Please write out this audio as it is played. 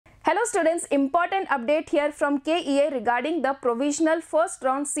Hello students, important update here from KEA regarding the provisional first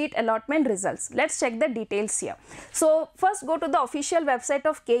round seat allotment results. Let's check the details here. So first go to the official website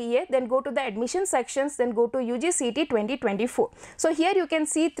of KEA, then go to the admission sections, then go to UGCET 2024. So here you can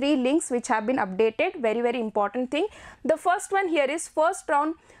see three links which have been updated. Very important thing. The first one here is first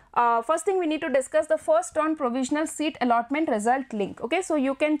round. First thing we need to discuss the first round provisional seat allotment result link. Okay, so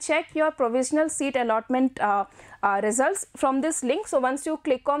you can check your provisional seat allotment results from this link. So once you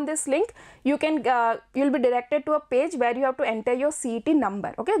click on this link, you can you'll be directed to a page where you have to enter your CET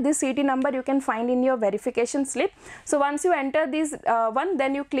number. Okay, this CET number you can find in your verification slip. So once you enter this one,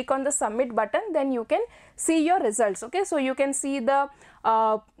 then you click on the submit button, then you can see your results. Okay, so you can see the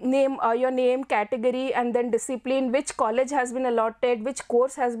name, your name, category, and then discipline, which college has been allotted, which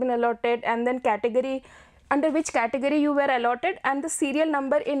course has been allotted, and then category, under which category you were allotted, and the serial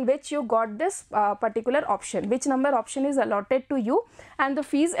number in which you got this particular option, which number option is allotted to you, and the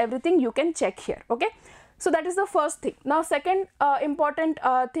fees, everything you can check here. Okay, so that is the first thing. Now second important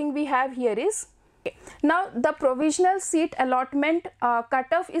thing we have here is, now the provisional seat allotment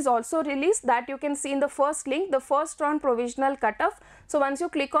cutoff is also released, that you can see in the first link, the first round provisional cutoff. So once you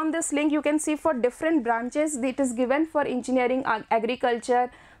click on this link, you can see for different branches it is given for engineering, agriculture,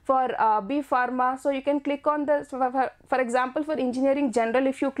 for B Pharma. So you can click on the, for example, for engineering general,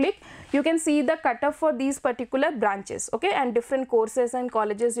 if you click, you can see the cutoff for these particular branches. Okay, and different courses and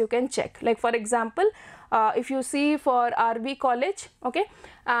colleges you can check. Like for example, if you see for RB college, okay,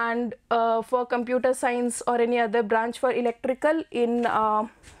 and for computer science or any other branch, for electrical, in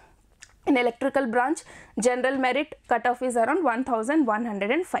electrical branch, general merit cutoff is around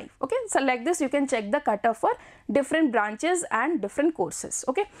 1105. Okay, so like this you can check the cutoff for different branches and different courses.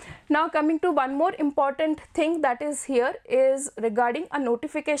 Okay, now coming to one more important thing that is here is regarding a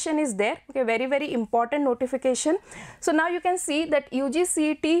notification is there. Okay, very important notification. So now you can see that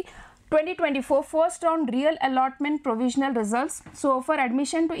UGCET 2024 first round real allotment provisional results. So for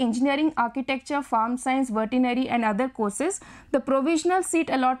admission to engineering, architecture, farm science, veterinary and other courses, the provisional seat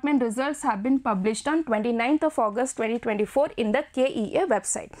allotment results have been published on 29th of August 2024 in the KEA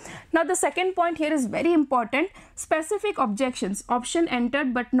website. Now the second point here is very important. Specific objections, option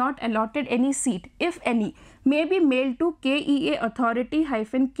entered but not allotted any seat, if any, may be mailed to KEA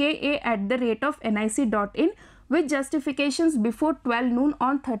authority-ka@nic.in with justifications before 12 noon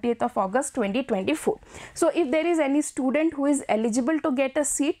on 30th of August 2024. So if there is any student who is eligible to get a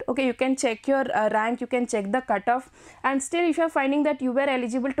seat, okay, you can check your rank, you can check the cutoff, and still if you are finding that you were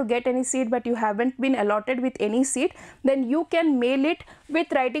eligible to get any seat but you haven't been allotted with any seat, then you can mail it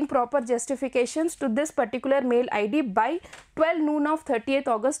with writing proper justifications to this particular mail ID by 12 noon of 30th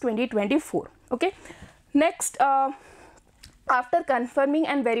August 2024. Okay, next, after confirming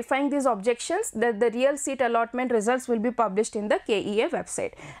and verifying these objections, the real seat allotment results will be published in the KEA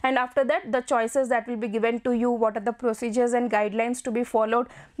website, and after that the choices that will be given to you, what are the procedures and guidelines to be followed,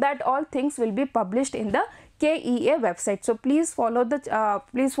 that all things will be published in the KEA website. So please follow the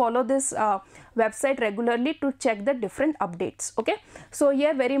this website regularly to check the different updates. Okay, so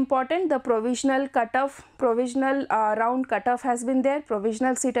here very important, the provisional cutoff, provisional round cutoff has been there,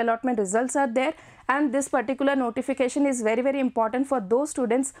 provisional seat allotment results are there, and this particular notification is very important for those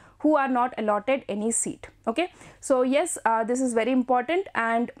students who are not allotted any seat. Okay, so yes, this is very important,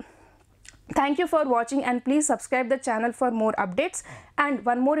 and thank you for watching, and please subscribe the channel for more updates. And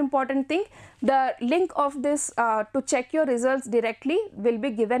one more important thing, the link of this to check your results directly will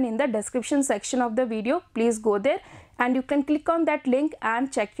be given in the description section of the video. Please go there and you can click on that link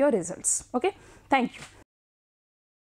and check your results. Okay, thank you.